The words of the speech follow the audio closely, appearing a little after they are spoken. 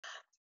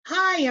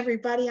Hi,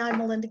 everybody. I'm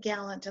Melinda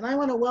Gallant, and I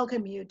want to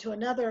welcome you to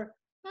another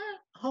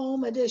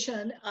home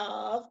edition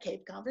of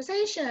Cape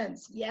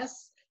Conversations.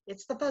 Yes,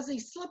 it's the fuzzy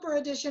slipper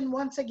edition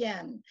once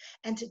again.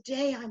 And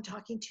today I'm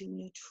talking to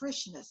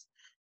nutritionist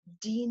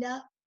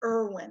Dena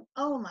Irwin.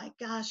 Oh my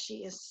gosh,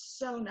 she is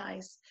so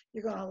nice.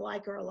 You're going to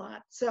like her a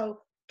lot. So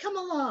come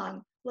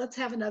along. Let's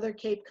have another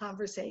Cape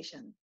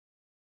Conversation.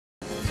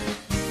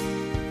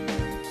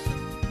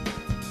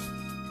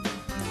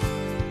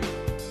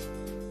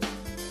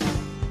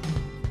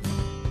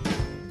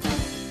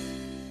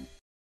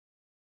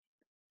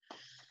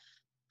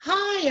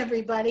 Hi,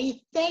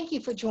 everybody. Thank you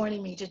for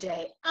joining me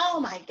today. Oh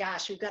my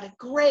gosh, we've got a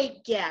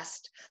great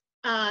guest.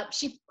 I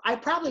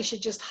probably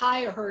should just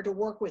hire her to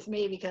work with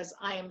me because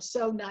I am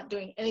so not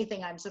doing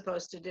anything I'm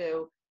supposed to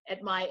do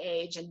at my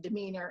age and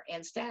demeanor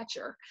and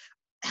stature.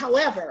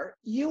 However,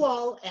 you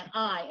all and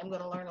I am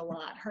going to learn a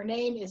lot. Her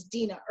name is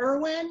Dena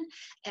Irwin,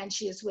 and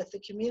she is with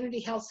the Community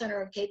Health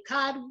Center of Cape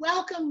Cod.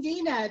 Welcome,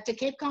 Dena, to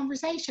Cape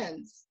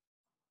Conversations.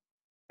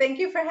 Thank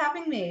you for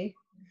having me.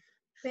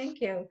 Thank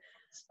you.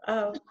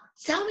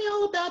 Tell me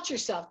all about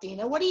yourself,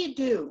 Dena. What do you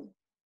do?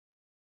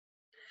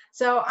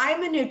 So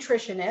I'm a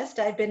nutritionist.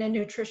 I've been a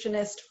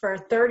nutritionist for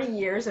 30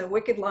 years, a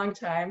wicked long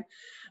time.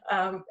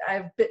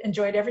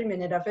 Enjoyed every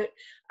minute of it.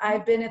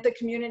 I've been at the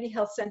Community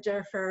Health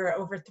Center for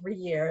over 3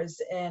 years,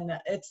 and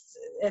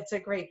it's a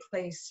great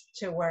place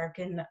to work,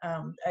 and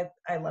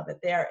I love it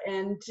there.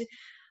 And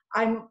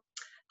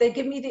they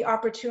give me the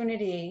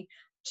opportunity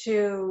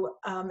to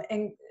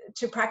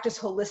practice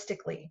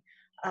holistically.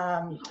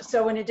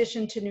 So in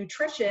addition to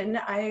nutrition,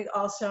 I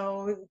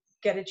also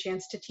get a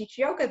chance to teach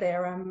yoga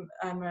there. I'm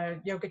a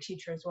yoga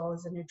teacher as well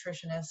as a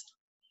nutritionist.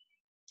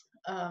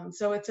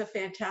 So it's a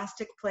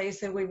fantastic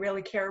place, and we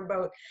really care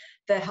about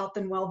the health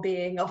and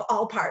well-being of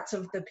all parts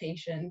of the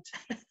patient.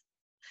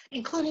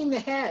 Including the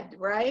head,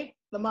 right?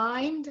 The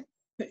mind?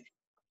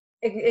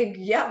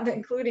 Yeah,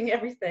 including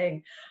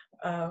everything.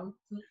 And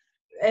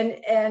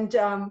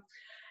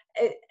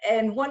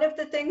one of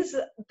the things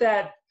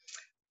that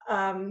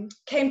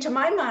came to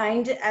my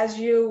mind as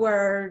you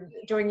were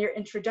doing your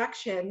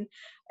introduction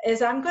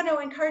is I'm going to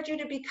encourage you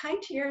to be kind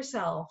to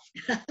yourself,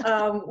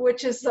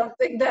 which is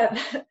something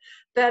that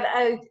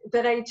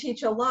I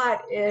teach a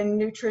lot in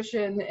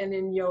nutrition and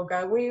in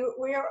yoga. We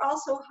are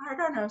also hard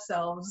on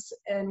ourselves,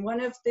 and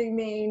one of the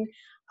main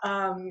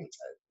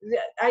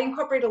I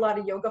incorporate a lot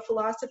of yoga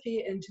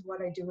philosophy into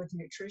what I do with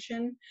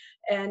nutrition,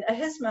 and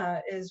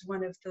ahisma is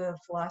one of the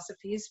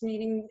philosophies,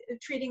 meaning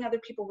treating other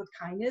people with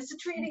kindness,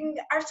 treating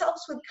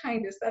ourselves with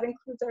kindness. That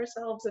includes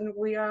ourselves, and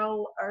we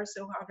all are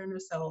so hard on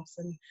ourselves.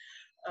 And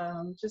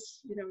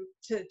just,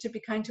 to be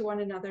kind to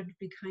one another, to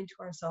be kind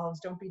to ourselves.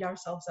 Don't beat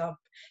ourselves up.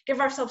 Give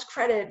ourselves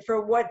credit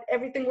for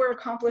everything we're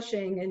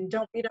accomplishing, and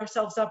don't beat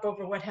ourselves up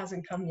over what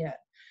hasn't come yet.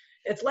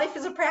 Life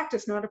is a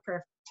practice, not a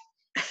perfect.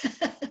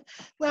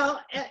 Well,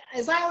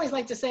 as I always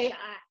like to say,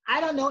 I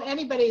don't know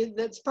anybody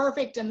that's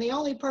perfect, and the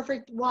only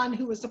perfect one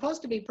who was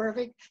supposed to be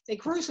perfect, they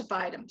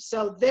crucified him.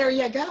 So there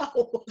you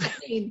go. I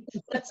mean,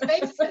 let's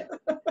face it.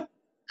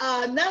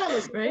 None of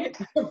us. Right.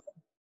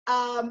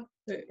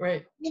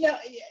 Right.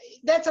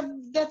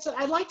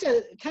 I'd like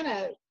to kind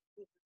of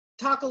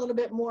talk a little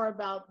bit more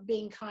about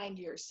being kind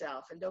to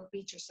yourself and don't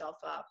beat yourself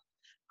up.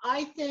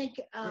 I think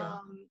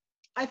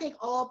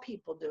all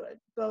people do it.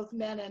 Both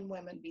men and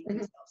women beat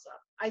themselves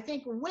up. I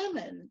think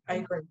women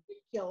in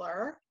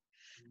particular,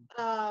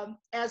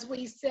 as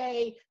we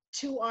say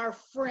to our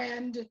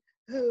friend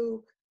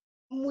who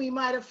we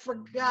might have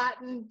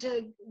forgotten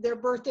their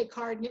birthday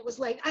card and it was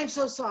late, I'm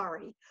so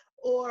sorry.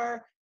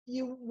 Or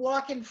you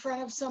walk in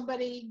front of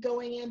somebody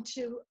going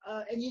into,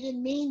 and you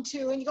didn't mean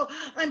to, and you go,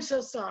 I'm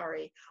so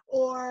sorry.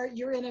 Or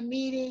you're in a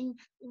meeting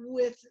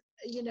with,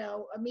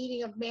 a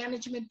meeting of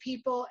management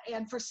people,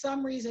 and for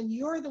some reason,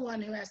 you're the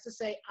one who has to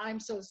say, I'm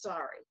so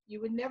sorry.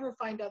 You would never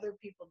find other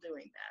people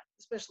doing that,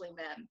 especially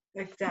men.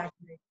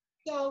 Exactly.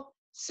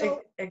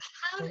 So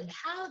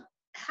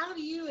how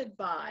do you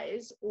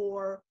advise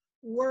or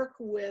work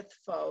with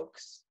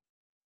folks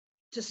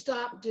to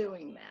stop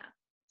doing that?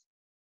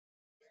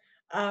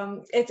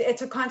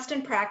 It's a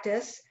constant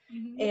practice,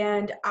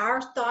 and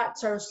our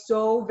thoughts are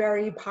so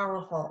very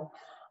powerful.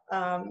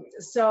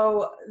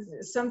 So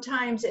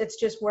sometimes it's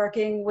just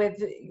working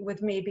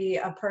with maybe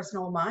a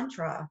personal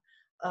mantra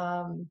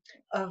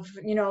of,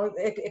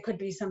 it could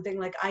be something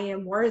like, I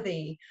am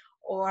worthy,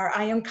 or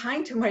I am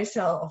kind to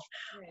myself.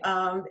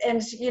 Right.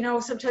 And,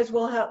 sometimes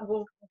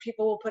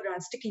people will put it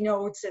on sticky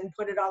notes and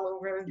put it all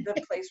over the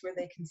place where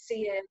they can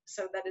see it,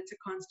 so that it's a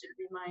constant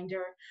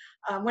reminder.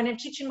 When I'm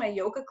teaching my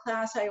yoga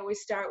class, I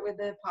always start with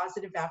a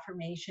positive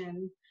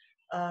affirmation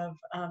of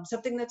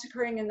something that's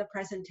occurring in the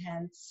present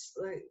tense.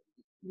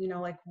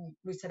 Like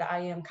we said, I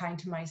am kind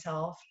to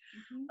myself.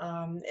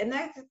 And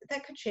that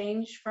could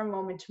change from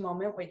moment to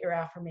moment what your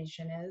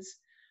affirmation is.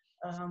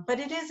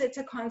 But it's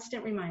a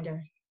constant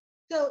reminder.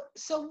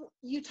 So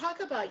you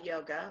talk about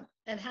yoga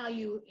and how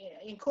you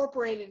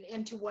incorporate it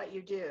into what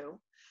you do.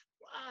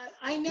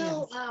 I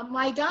know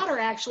my daughter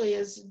actually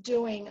is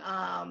doing,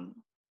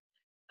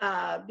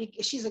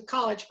 she's a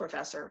college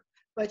professor,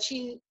 but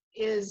she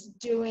is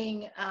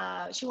doing,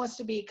 she wants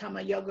to become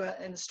a yoga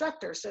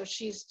instructor. So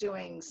she's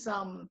doing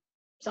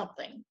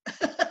something.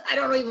 I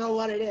don't even know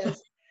what it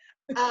is.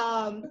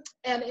 And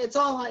it's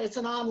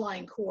an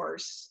online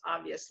course,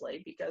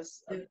 obviously,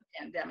 because of the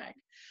pandemic.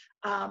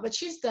 But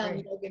she's done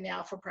yoga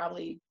now for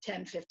probably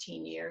 10,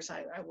 15 years.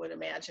 I would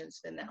imagine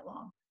it's been that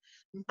long.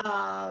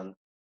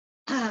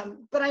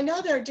 But I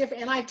know there are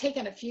different, and I've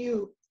taken a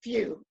few,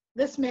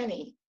 this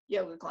many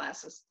yoga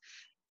classes,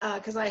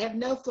 because I have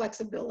no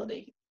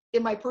flexibility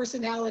in my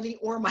personality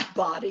or my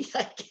body,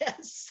 I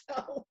guess.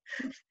 So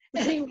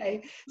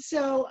anyway,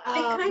 so be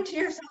kind to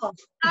yourself.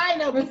 I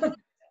know.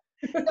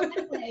 So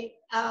anyway,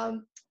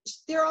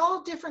 they're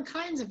all different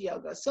kinds of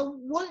yoga. So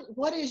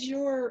what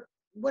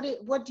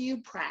do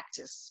you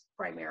practice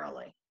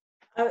primarily?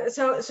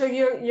 So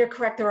you're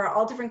correct. There are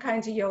all different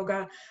kinds of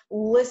yoga.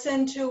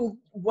 Listen to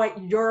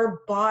what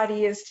your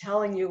body is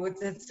telling you.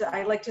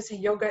 I like to say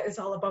yoga is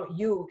all about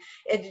you.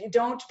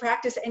 Don't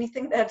practice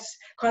anything that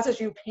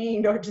causes you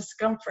pain or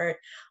discomfort.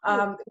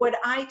 What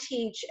I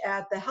teach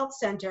at the health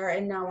center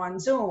and now on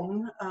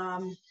Zoom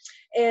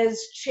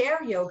is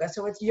chair yoga.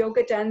 So it's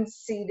yoga done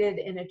seated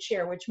in a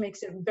chair, which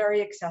makes it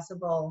very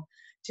accessible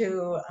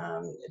to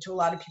a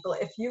lot of people.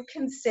 If you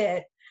can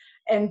sit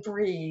and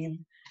breathe.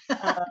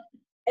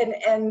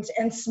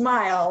 And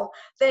smile,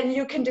 then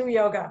you can do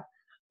yoga.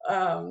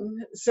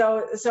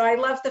 So I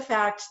love the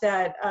fact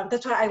that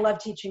that's why I love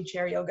teaching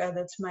chair yoga.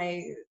 That's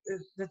my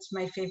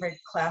favorite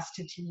class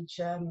to teach,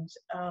 and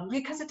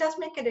because it does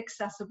make it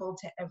accessible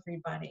to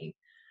everybody.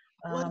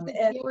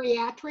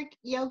 Geriatric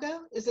yoga?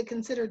 Is it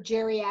considered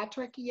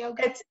geriatric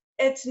yoga?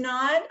 It's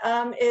not.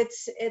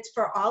 It's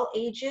for all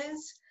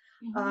ages,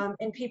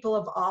 and people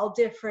of all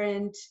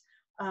different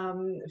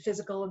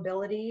physical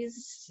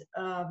abilities.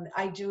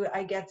 I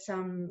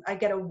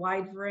get a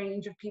wide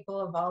range of people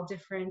of all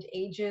different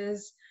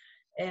ages,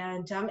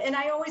 and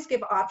I always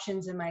give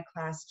options in my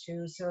class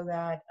too, so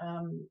that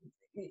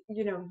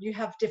you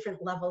have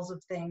different levels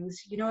of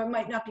things. It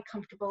might not be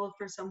comfortable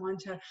for someone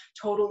to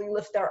totally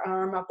lift their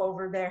arm up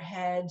over their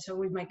head, so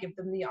we might give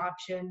them the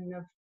option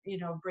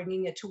of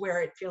bringing it to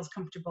where it feels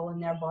comfortable in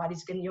their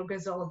bodies. Again, yoga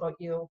is all about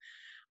you.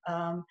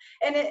 And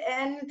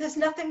there's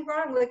nothing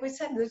wrong, like we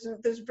said,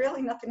 there's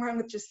really nothing wrong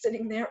with just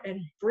sitting there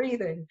and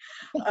breathing.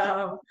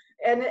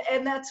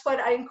 And that's what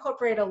I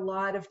incorporate, a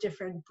lot of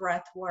different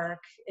breath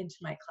work into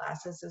my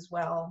classes as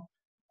well.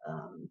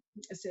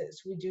 So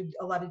we do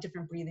a lot of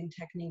different breathing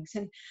techniques,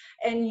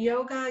 and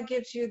yoga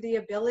gives you the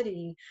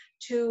ability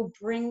to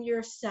bring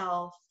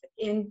yourself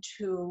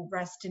into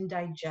rest and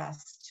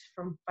digest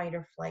from fight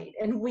or flight.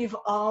 And we've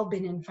all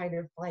been in fight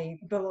or flight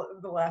the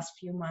last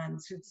few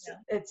months.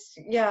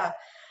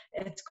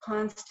 It's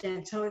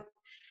constant. So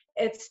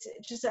it's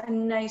just a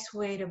nice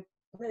way to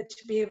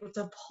be able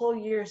to pull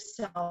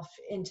yourself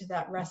into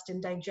that rest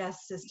and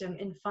digest system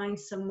and find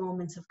some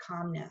moments of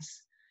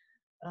calmness,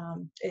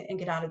 and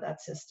get out of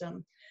that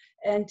system.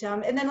 And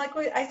then, like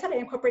I said, I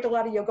incorporate a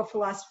lot of yoga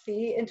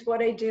philosophy into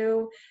what I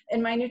do.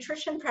 In my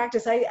nutrition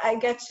practice, I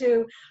get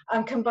to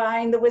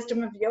combine the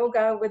wisdom of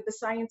yoga with the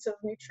science of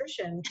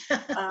nutrition.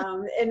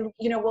 And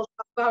we'll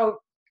talk about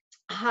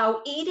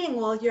how eating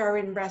while you're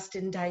in rest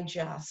and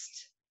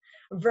digest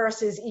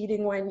versus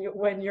eating when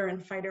you're in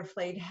fight or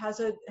flight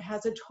has a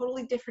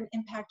totally different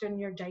impact on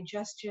your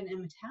digestion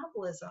and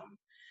metabolism.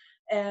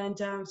 And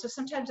so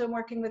sometimes I'm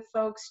working with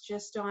folks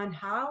just on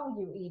how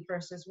you eat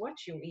versus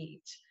what you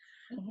eat.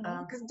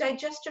 Because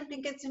digestion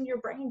begins in your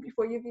brain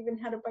before you've even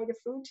had a bite of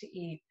food to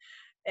eat.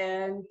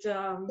 And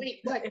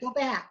wait, what? Go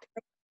back.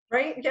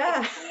 Right?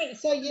 Yeah.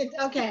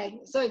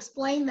 So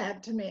explain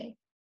that to me.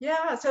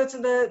 Yeah, so it's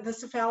the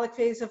cephalic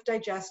phase of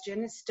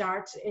digestion. It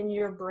starts in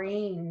your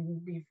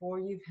brain before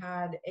you've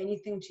had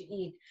anything to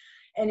eat.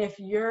 And if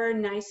you're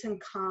nice and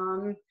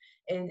calm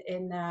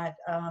in that,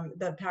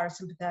 the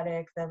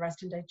parasympathetic, the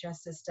rest and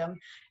digest system,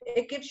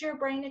 it gives your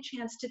brain a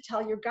chance to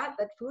tell your gut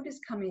that food is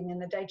coming,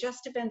 and the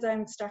digestive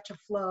enzymes start to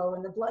flow,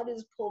 and the blood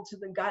is pulled to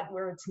the gut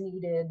where it's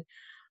needed.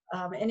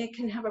 And it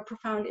can have a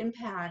profound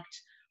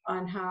impact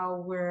on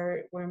how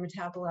we're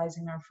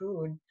metabolizing our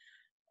food.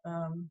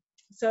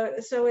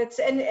 So it's,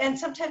 and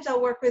sometimes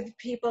I'll work with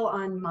people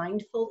on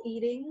mindful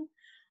eating,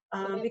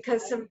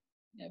 because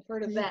I've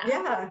heard of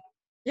that.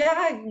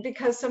 Yeah,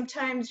 because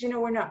sometimes,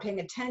 we're not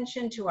paying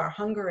attention to our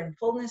hunger and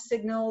fullness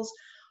signals,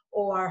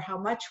 or how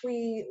much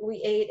we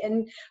ate.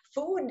 And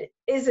food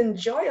is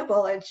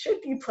enjoyable. It should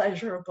be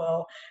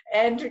pleasurable.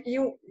 And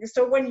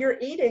so when you're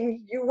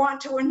eating, you want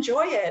to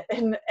enjoy it,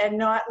 and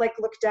not like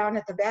look down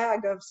at the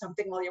bag of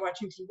something while you're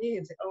watching TV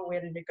and say, oh,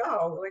 where did it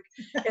go?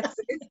 Like it's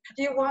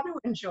you want to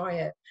enjoy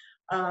it.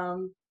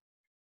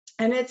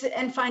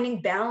 And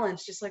finding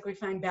balance, just like we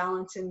find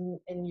balance in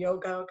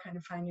yoga, kind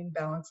of finding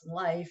balance in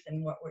life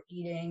and what we're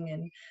eating.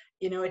 And,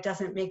 it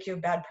doesn't make you a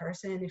bad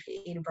person if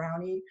you eat a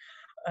brownie.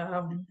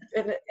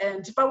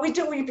 But we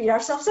beat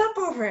ourselves up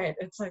over it.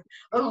 It's like,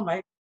 oh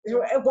my,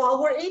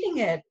 while we're eating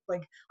it,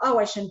 like, oh,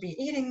 I shouldn't be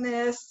eating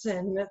this,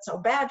 and it's so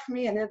bad for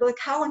me. And like,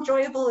 how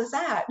enjoyable is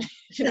that?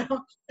 you know,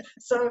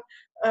 so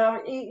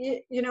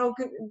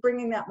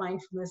bringing that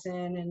mindfulness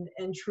in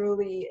and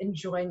truly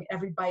enjoying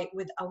every bite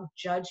without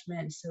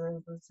judgment.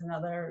 So that's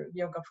another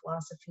yoga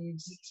philosophy.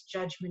 It's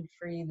judgment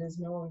free. There's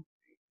no,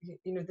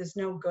 there's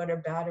no good or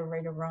bad or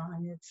right or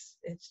wrong.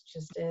 It's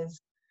just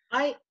is.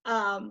 I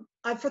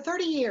for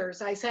 30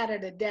 years, I sat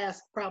at a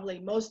desk probably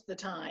most of the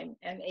time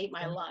and ate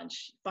my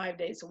lunch 5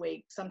 days a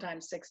week,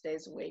 sometimes 6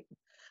 days a week.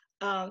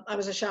 I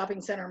was a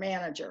shopping center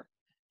manager,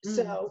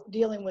 so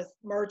dealing with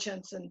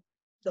merchants and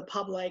the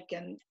public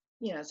and,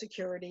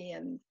 security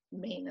and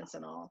maintenance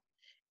and all.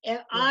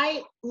 And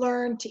I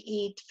learned to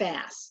eat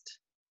fast.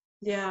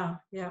 Yeah.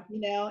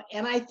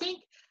 And I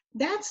think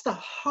that's the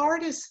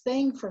hardest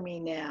thing for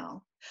me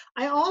now.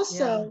 I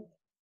also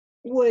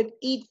would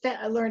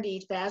learn to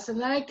eat fast, and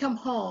then I'd come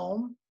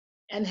home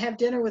and have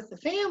dinner with the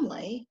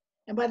family,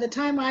 and by the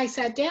time I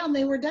sat down,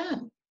 they were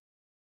done.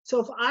 So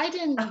if I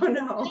didn't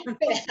eat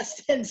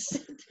fast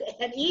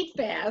and eat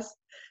fast,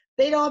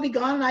 they'd all be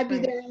gone and I'd be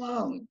there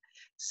alone.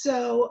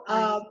 So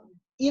I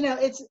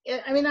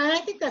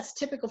think that's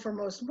typical for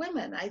most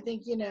women. I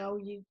think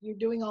you're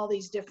doing all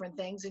these different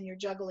things and you're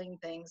juggling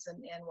things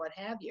and what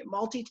have you,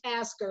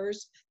 multitaskers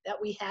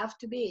that we have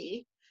to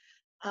be.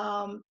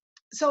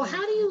 So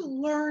how do you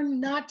learn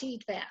not to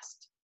eat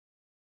fast?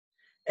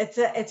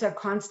 It's a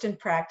constant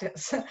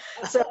practice.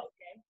 So,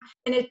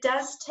 and it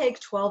does take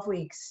 12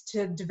 weeks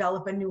to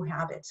develop a new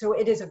habit. So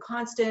it is a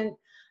constant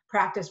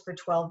practice for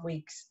 12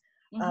 weeks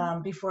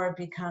before it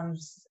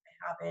becomes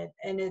a habit.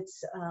 And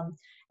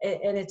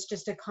it's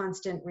just a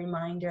constant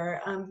reminder.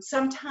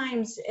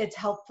 Sometimes it's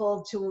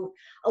helpful to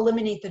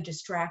eliminate the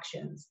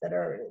distractions that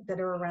are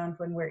around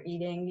when we're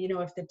eating.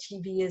 If the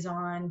TV is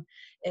on,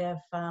 if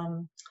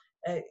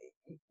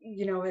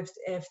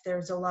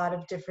there's a lot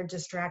of different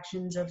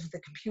distractions of the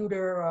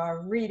computer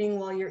or reading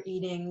while you're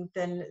eating,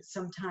 then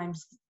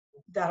sometimes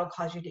that'll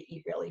cause you to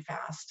eat really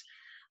fast.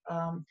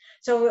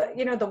 So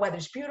the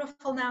weather's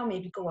beautiful now.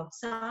 Maybe go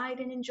outside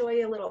and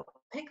enjoy a little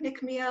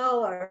picnic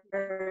meal, or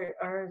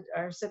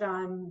sit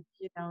on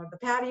the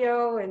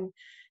patio and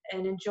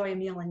enjoy a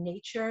meal in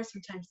nature.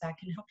 Sometimes that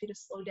can help you to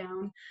slow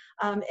down.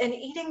 And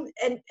eating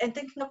and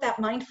thinking of that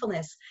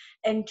mindfulness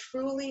and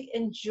truly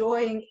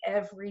enjoying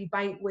every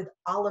bite with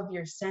all of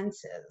your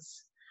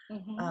senses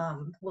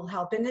will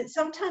help. And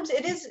sometimes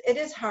it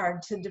is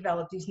hard to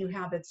develop these new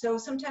habits. So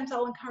sometimes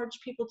I'll encourage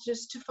people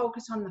just to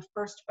focus on the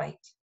first bite.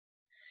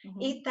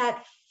 Eat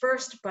that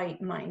first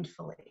bite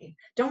mindfully.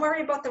 Don't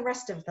worry about the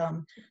rest of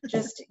them.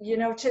 Just,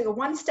 to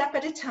one step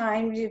at a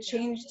time. You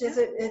change,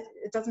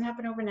 it doesn't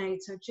happen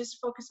overnight. So just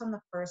focus on the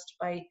first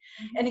bite.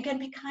 And again,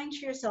 be kind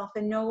to yourself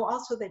and know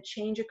also that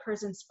change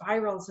occurs in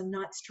spirals and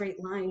not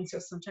straight lines. So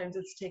sometimes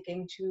it's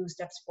taking 2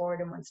 steps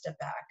forward and 1 step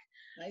back.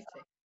 I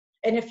see.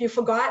 And if you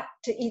forgot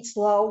to eat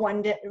slow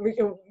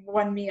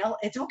one meal,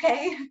 it's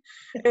okay.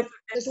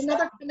 There's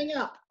another coming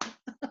up.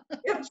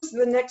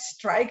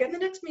 Try again the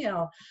next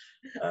meal.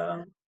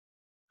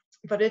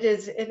 But it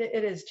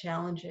is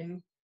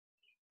challenging.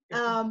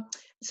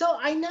 So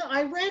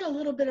I read a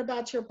little bit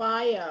about your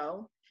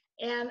bio,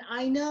 and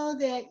I know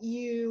that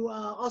you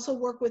also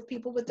work with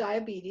people with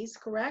diabetes,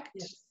 correct?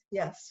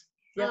 Yes.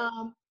 Yep.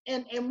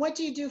 And what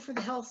do you do for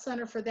the health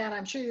center for that?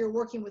 I'm sure you're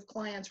working with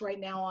clients right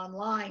now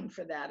online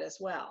for that as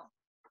well,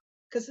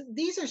 because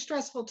these are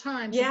stressful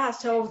times. Yeah.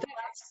 So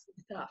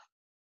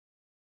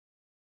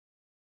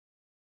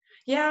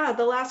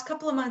the last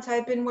couple of months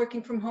I've been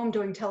working from home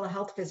doing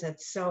telehealth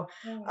visits. So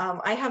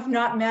I have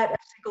not met a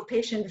single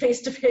patient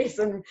face to face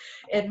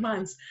in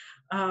months,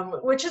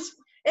 which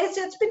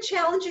it's been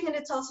challenging, and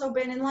it's also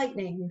been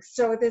enlightening.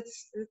 So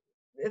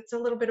it's a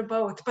little bit of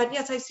both. But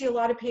yes, I see a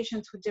lot of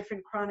patients with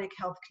different chronic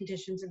health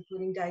conditions,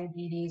 including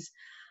diabetes.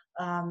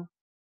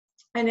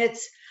 And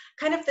it's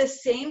kind of the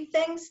same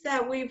things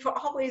that we've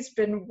always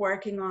been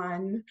working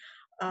on.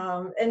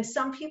 And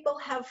some people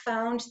have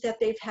found that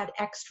they've had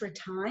extra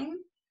time,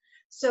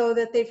 so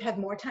that they've had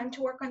more time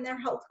to work on their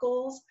health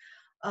goals.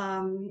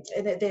 And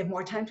that they have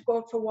more time to go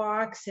out for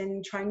walks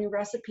and try new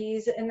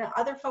recipes. And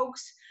other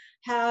folks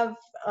have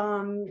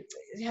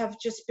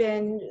just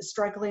been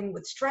struggling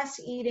with stress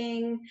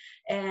eating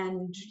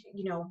and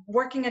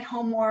working at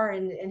home more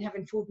and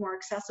having food more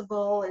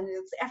accessible. And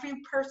every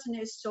person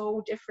is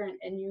so different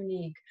and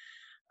unique.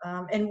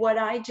 And what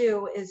I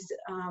do is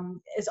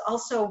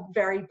also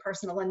very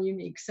personal and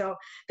unique. So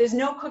there's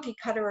no cookie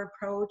cutter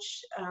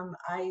approach.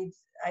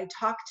 I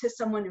talk to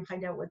someone and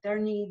find out what their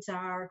needs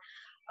are.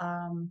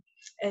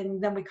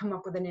 And then we come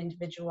up with an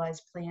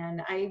individualized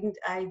plan. I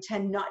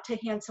tend not to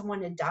hand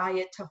someone a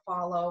diet to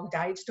follow.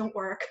 Diets don't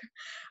work.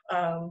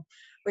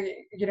 But,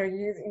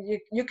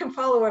 you can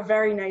follow a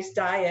very nice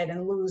diet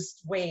and lose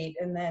weight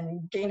and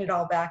then gain it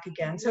all back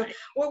again. So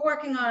we're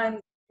working on,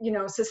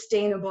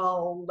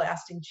 sustainable,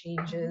 lasting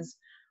changes.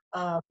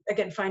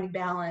 Again, finding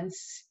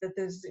balance. That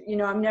there's,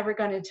 I'm never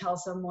going to tell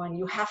someone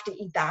you have to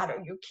eat that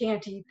or you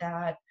can't eat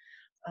that.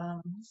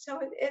 So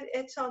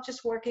it's all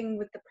just working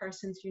with the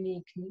person's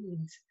unique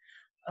needs.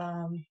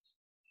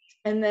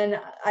 And then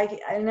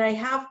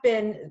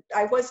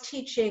I was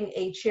teaching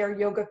a chair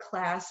yoga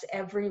class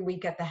every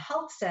week at the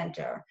health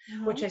center,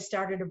 which I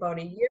started about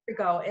a year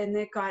ago, and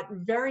it got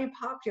very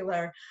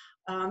popular.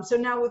 So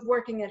now with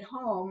working at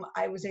home,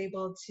 I was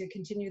able to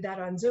continue that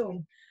on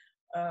Zoom.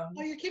 Oh,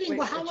 you're kidding.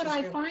 Well, how would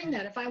I find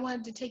that if I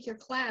wanted to take your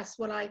class?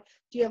 Do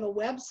you have a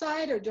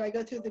website, or do I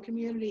go through the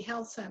community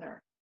health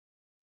center?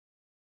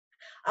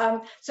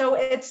 So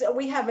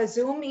we have a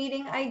Zoom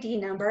meeting ID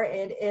number.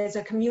 It is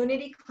a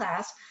community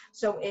class,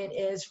 so it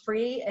is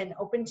free and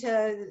open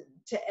to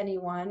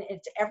anyone.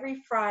 It's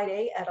every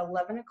Friday at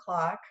 11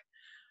 o'clock,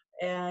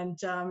 and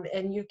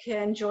you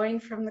can join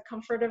from the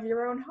comfort of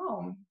your own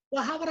home.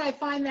 Well, how would I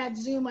find that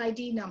Zoom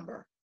ID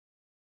number?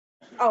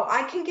 Oh,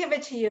 I can give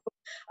it to you.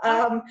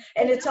 And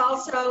it's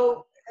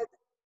also,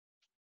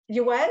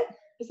 you what?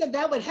 I said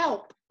that would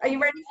help. Are you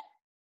ready?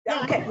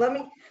 Yeah. Okay, let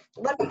me,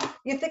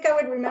 you think I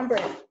would remember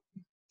it?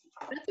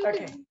 That's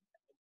okay.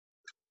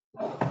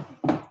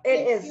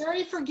 It is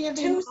very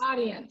forgiving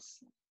audience.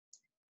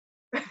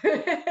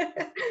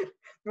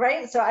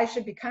 Right? So I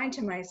should be kind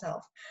to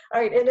myself.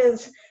 All right, it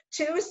is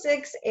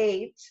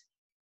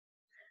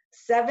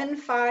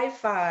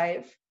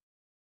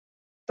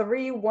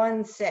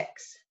 268-755-316.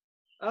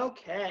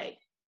 Okay,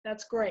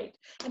 that's great.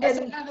 And does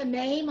it have a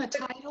name, a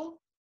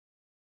title?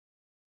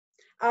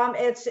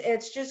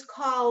 It's just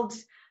called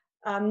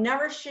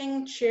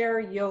Nourishing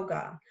Chair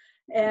Yoga.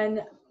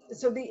 And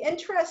so the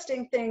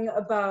interesting thing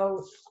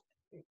about,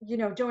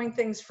 doing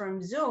things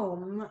from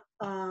Zoom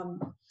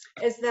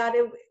is that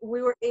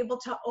we were able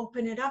to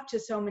open it up to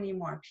so many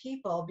more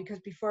people, because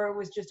before it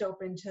was just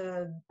open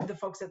to the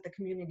folks at the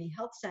community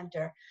health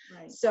center.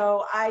 Right.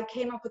 So I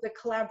came up with a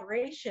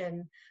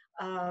collaboration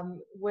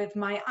with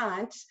my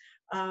aunt.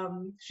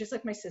 She's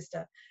like my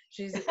sister.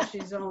 She's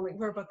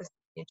we're about the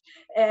same age.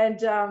 And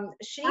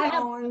she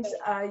owns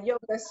a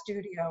yoga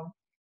studio.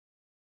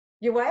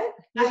 You what?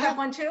 You have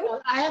one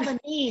too? I have a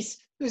niece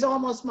who's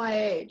almost my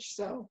age,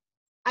 so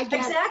I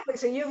get exactly.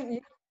 So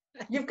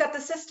you've got the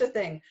sister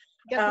thing.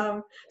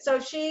 So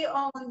she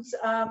owns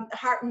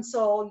Heart and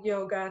Soul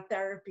Yoga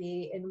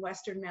Therapy in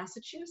Western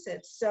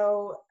Massachusetts.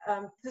 So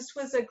this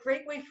was a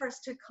great way for us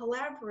to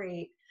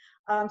collaborate.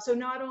 So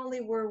not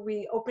only were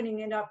we opening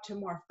it up to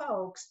more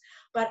folks,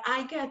 but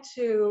I get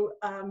to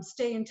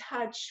stay in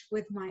touch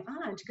with my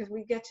aunt, because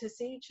we get to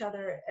see each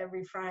other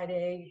every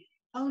Friday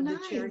for the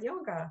chair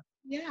yoga.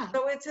 Yeah.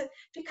 So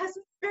because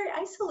it's very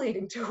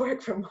isolating to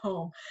work from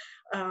home.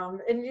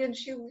 And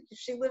she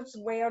lives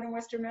way out in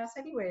Western Mass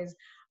anyways.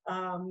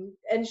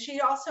 And she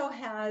also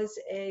has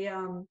a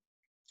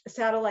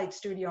satellite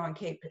studio on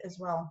Cape as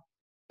well.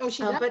 Oh,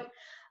 she does?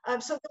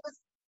 So it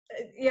was,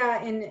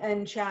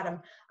 in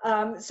Chatham.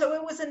 So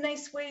it was a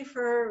nice way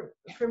for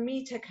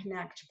me to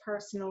connect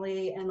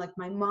personally, and like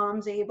my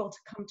mom's able to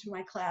come to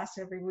my class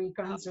every week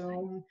on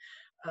Zoom.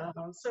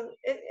 So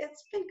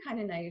it's been kind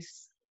of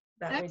nice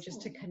that way,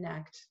 just to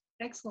connect.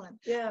 Excellent.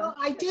 Yeah. Well,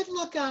 I did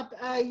look up,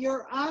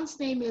 your aunt's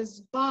name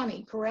is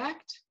Bonnie,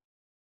 correct?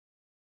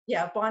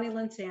 Yeah, Bonnie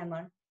Lynn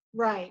Sandler.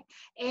 Right.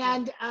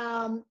 And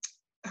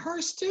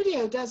her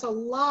studio does a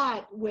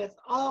lot with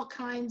all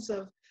kinds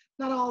of,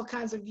 not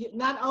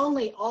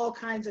only all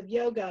kinds of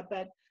yoga,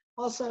 but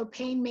also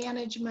pain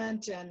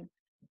management and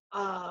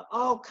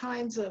all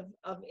kinds of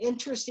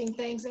interesting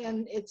things.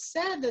 And it's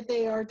said that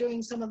they are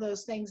doing some of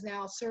those things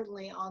now,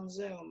 certainly on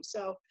Zoom.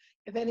 So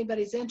if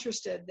anybody's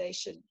interested, they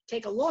should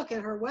take a look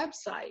at her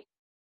website.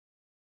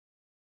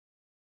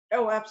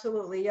 Oh,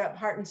 absolutely. Yep.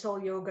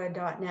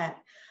 heartandsoulyoga.net.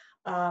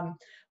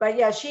 But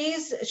yeah,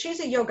 she's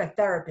a yoga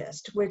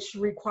therapist, which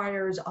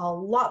requires a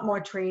lot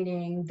more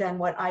training than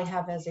what I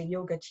have as a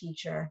yoga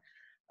teacher.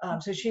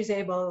 So she's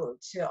able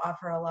to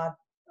offer a lot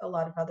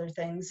of other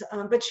things.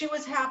 But she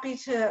was happy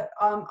to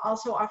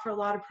also offer a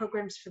lot of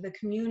programs for the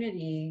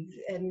community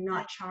and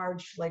not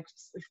charge like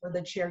for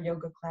the chair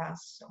yoga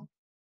class. So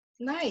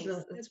nice.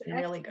 So it's been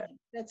really good.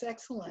 That's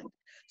excellent.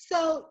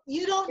 So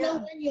you don't know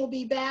when you'll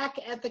be back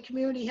at the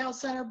community health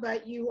center,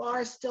 but you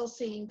are still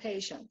seeing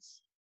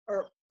patients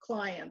or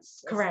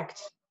clients.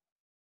 Correct.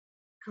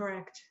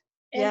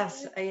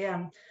 Yes, I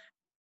am.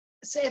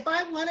 So if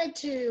I wanted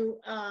to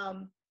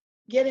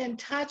get in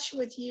touch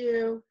with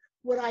you,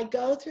 would I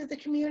go through the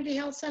community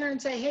health center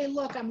and say, hey,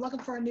 look, I'm looking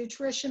for a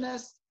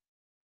nutritionist.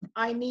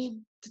 I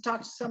need to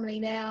talk to somebody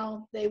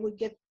now. They would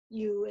get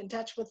you in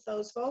touch with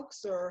those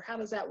folks, or how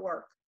does that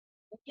work?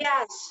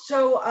 Yes.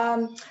 So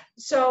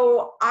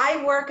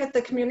I work at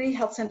the community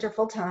health center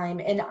full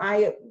time, and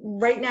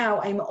right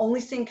now I'm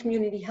only seeing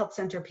community health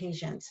center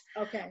patients.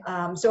 Okay.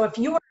 So if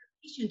you are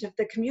a patient of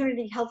the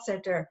community health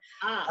center,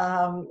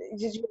 your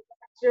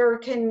doctor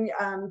can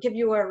give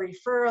you a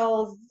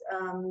referral.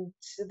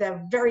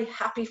 They're very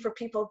happy for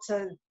people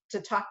to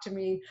talk to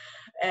me,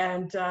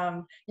 and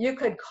you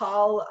could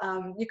call.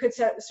 You could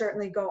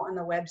certainly go on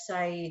the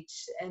website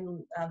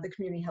and the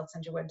community health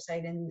center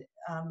website and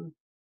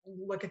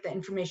look at the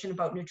information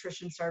about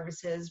nutrition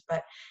services.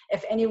 But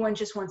if anyone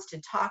just wants to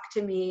talk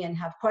to me and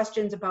have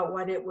questions about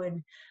what it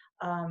would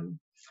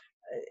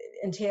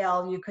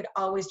entail, you could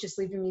always just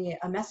leave me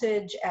a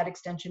message at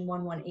extension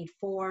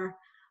 1184.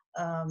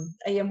 I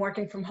am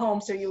working from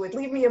home, so you would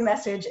leave me a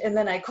message and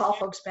then I call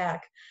folks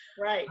back.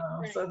 Right.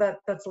 So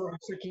that's a little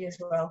tricky as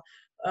well.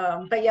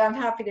 But yeah, I'm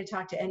happy to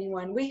talk to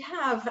anyone.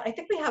 I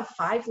think we have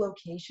 5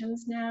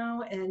 locations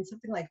now and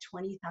something like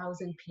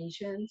 20,000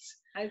 patients.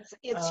 It's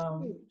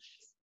huge.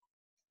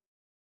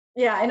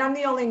 Yeah, and I'm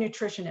the only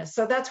nutritionist,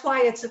 so that's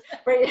why it's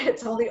right.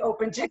 It's only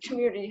open to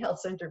community health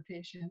center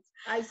patients.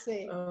 I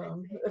see.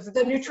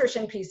 The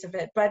nutrition piece of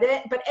it, but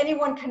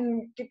anyone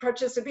can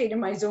participate in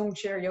my Zoom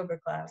chair yoga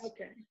class.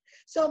 Okay.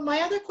 So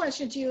my other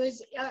question to you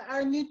is: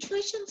 are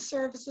nutrition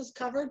services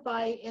covered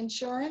by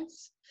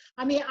insurance?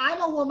 I mean, I'm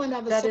a woman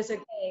of a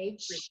certain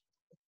age,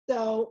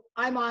 so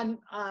I'm on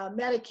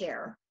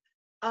Medicare.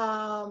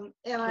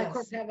 And I, of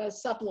course, have a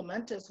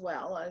supplement as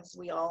well, as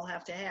we all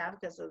have to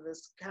have because of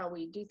this, how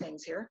we do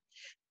things here.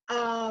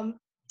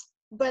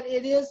 But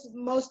it is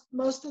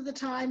most of the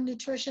time,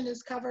 nutrition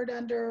is covered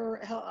under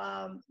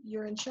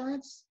your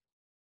insurance?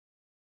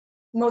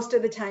 Most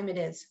of the time it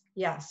is,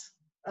 yes.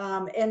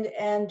 And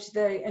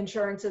the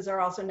insurances are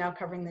also now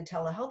covering the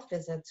telehealth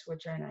visits,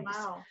 which are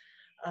nice.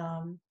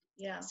 Wow.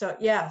 Yeah. So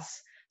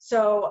yes.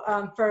 So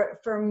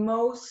for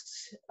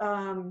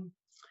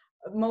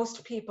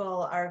most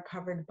people are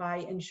covered by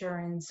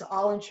insurance.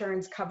 All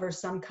insurance covers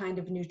some kind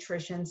of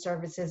nutrition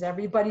services.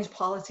 Everybody's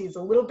policy is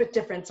a little bit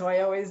different, so I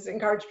always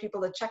encourage people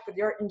to check with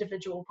your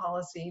individual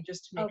policy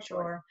just to make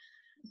sure.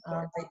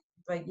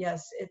 But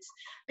yes, it's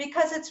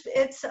because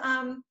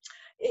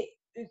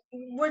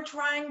we're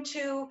trying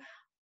to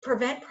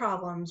prevent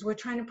problems. We're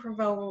trying to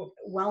promote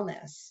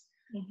wellness.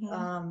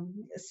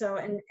 So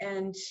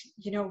and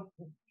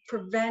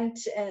prevent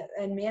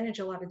and manage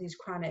a lot of these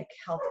chronic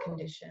health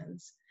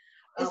conditions.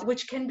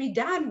 Which can be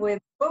done with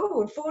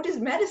food. Food is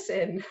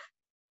medicine.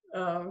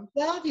 Well,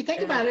 if you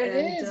think about it,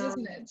 it is,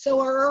 isn't it? So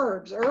are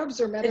herbs. Herbs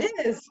are medicine.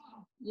 It is.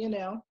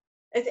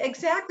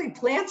 Exactly.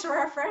 Plants are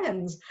our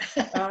friends.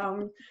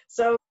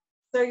 So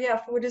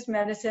yeah, food is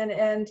medicine.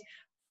 And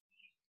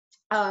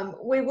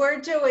we were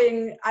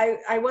doing,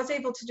 I was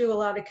able to do a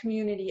lot of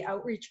community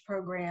outreach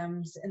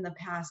programs in the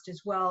past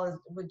as well, as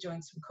we're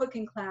doing some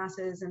cooking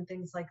classes and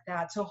things like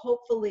that. So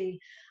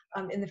hopefully,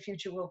 in the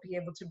future, we'll be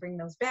able to bring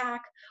those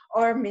back,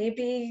 or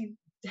maybe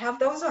have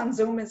those on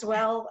Zoom as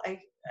well. I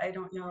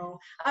don't know,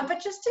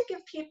 but just to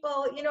give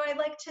people, I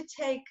like to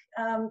take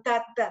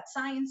that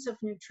science of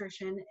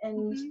nutrition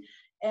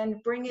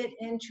and bring it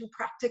into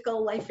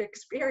practical life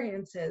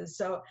experiences.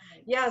 So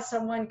yeah,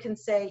 someone can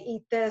say,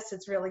 eat this,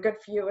 it's really good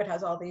for you, it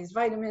has all these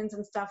vitamins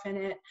and stuff in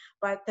it,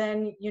 but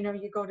then you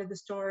go to the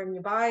store and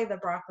you buy the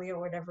broccoli or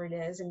whatever it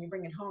is and you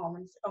bring it home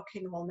and say,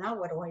 okay, well now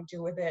what do I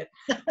do with it?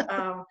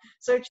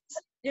 So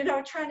just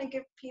trying to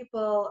give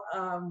people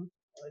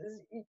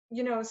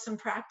some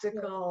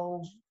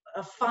practical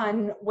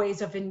fun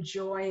ways of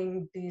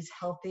enjoying these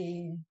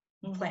healthy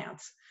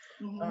plants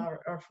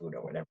or food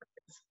or whatever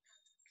it is.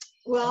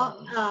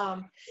 Well,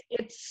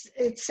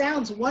 it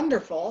sounds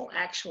wonderful,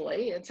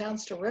 actually. It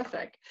sounds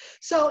terrific.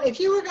 So if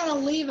you were going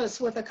to leave us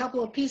with a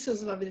couple of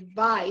pieces of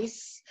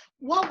advice,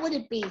 what would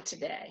it be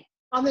today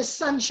on this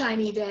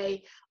sunshiny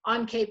day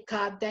on Cape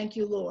Cod? Thank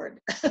you, Lord.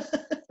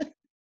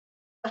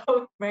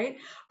 Oh, right.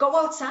 Go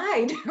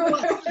outside.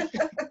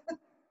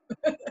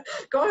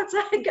 Go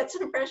outside, get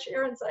some fresh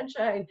air and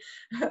sunshine.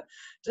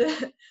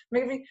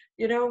 Maybe,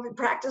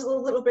 practice a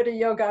little bit of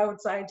yoga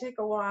outside, take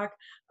a walk.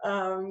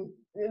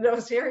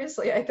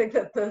 Seriously, I think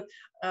that the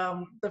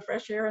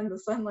fresh air and the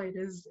sunlight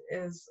is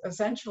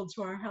essential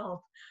to our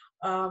health.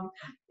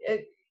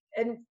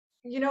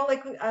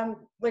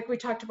 Like we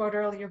talked about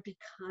earlier, be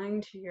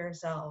kind to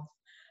yourself.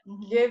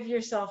 Give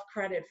yourself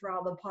credit for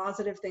all the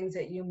positive things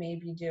that you may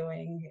be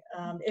doing.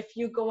 If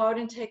you go out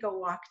and take a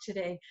walk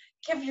today,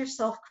 give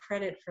yourself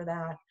credit for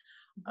that.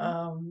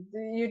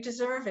 You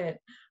deserve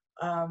it.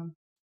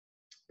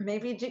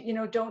 Maybe,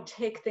 don't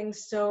take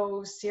things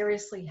so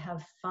seriously.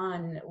 Have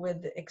fun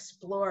with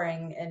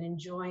exploring and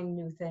enjoying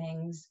new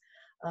things,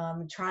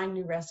 trying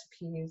new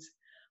recipes.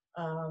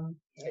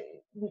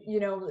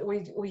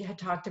 We had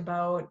talked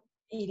about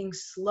eating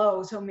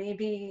slow, so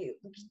maybe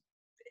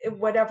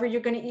whatever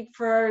you're going to eat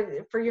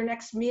for your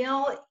next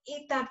meal,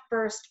 eat that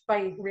first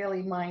bite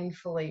really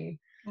mindfully.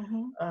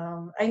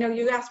 I know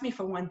you asked me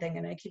for one thing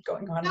and I keep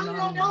going on and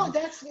on. No,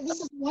 this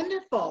is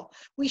wonderful.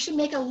 We should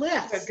make a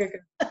list. Good.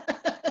 That's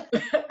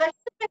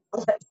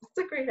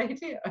a great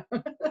idea.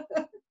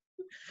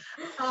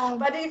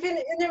 But even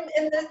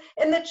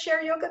in the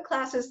chair yoga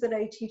classes that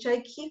I teach, I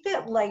keep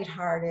it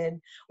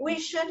lighthearted. We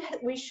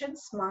should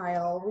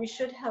smile. We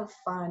should have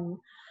fun.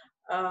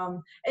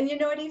 And you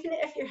know what, even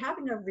if you're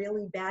having a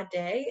really bad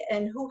day,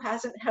 and who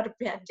hasn't had a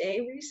bad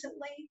day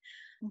recently,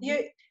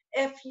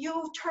 if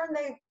you turn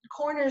the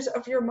corners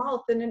of your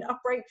mouth in an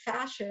upright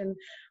fashion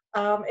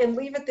and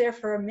leave it there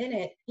for a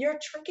minute, you're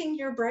tricking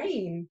your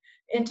brain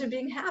into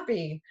being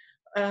happy.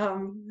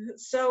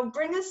 So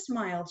bring a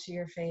smile to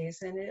your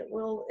face and it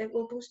will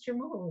boost your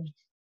mood.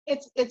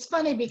 It's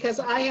funny because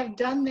I have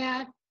done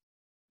that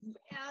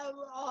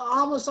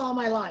almost all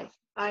my life.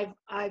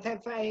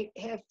 if I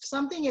have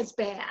something is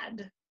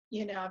bad,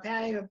 you know, if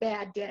I have a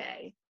bad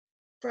day,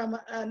 from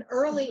an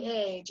early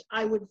age,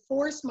 I would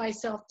force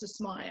myself to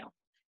smile.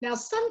 Now,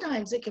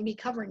 sometimes it can be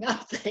covering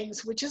up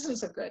things, which isn't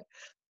so good.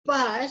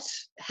 But,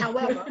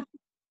 however,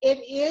 it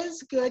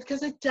is good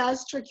because it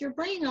does trick your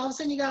brain. All of a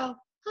sudden you go,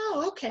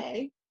 oh,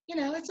 okay. You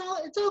know, it's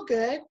all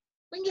good.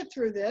 We can get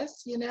through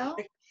this, you know?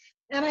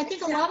 And I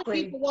think a lot of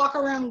people walk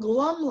around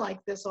glum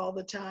like this all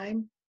the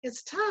time.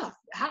 It's tough.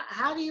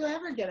 How do you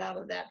ever get out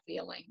of that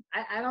feeling?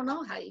 I don't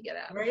know how you get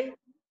out of it.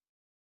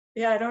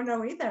 Yeah, I don't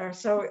know either.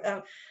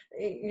 So,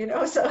 you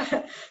know,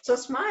 so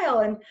smile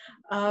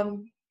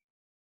and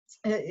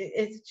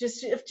it's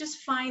just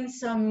find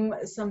some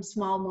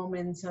small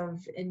moments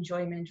of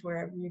enjoyment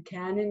wherever you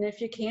can, and if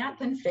you can't,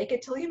 then fake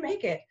it till you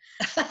make it.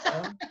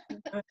 I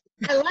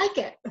like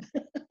it.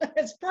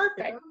 It's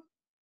perfect.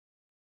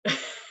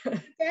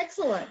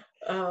 Excellent.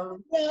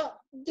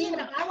 Well,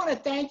 Dena, I want to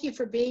thank you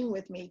for being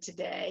with me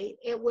today.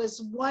 It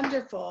was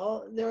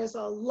wonderful. There was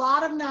a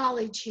lot of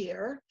knowledge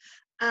here.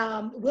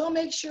 We'll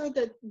make sure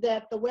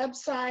that the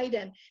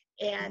website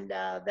and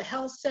the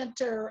health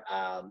center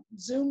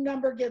Zoom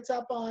number gets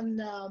up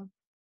on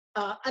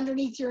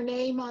underneath your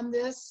name on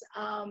this.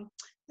 I'm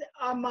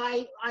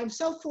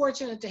so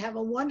fortunate to have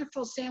a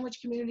wonderful Sandwich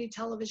Community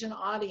Television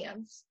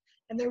audience,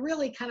 and they're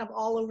really kind of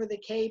all over the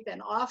Cape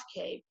and off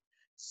Cape.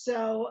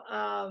 So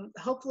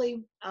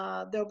hopefully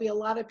there'll be a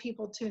lot of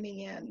people tuning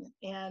in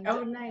and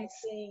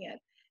seeing it.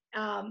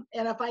 And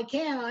if I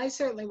can, I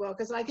certainly will,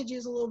 because I could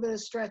use a little bit of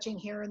stretching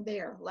here and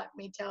there, let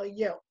me tell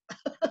you.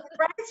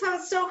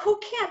 Right, so who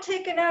can't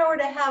take an hour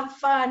to have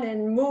fun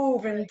and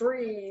move and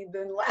breathe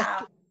and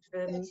laugh?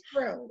 And, That's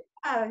true.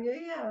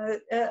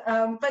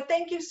 But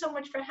thank you so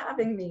much for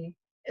having me.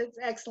 It's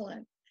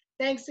excellent.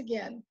 Thanks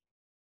again.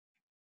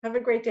 Have a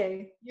great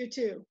day. You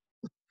too.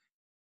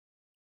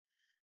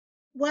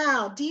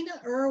 Wow,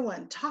 Dena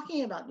Irwin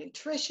talking about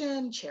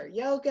nutrition, chair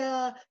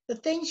yoga, the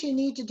things you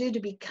need to do to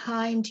be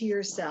kind to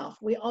yourself.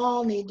 We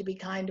all need to be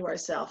kind to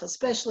ourselves,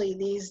 especially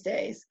these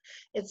days.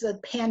 It's a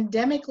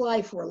pandemic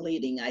life we're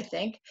leading, I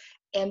think,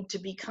 and to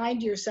be kind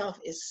to yourself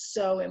is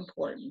so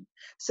important.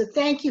 So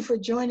thank you for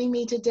joining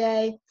me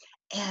today,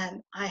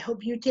 and I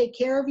hope you take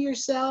care of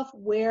yourself,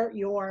 wear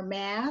your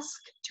mask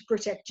to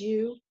protect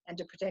you and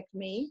to protect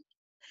me.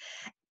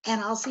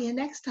 And I'll see you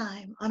next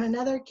time on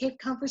another Cape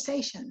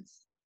Conversations.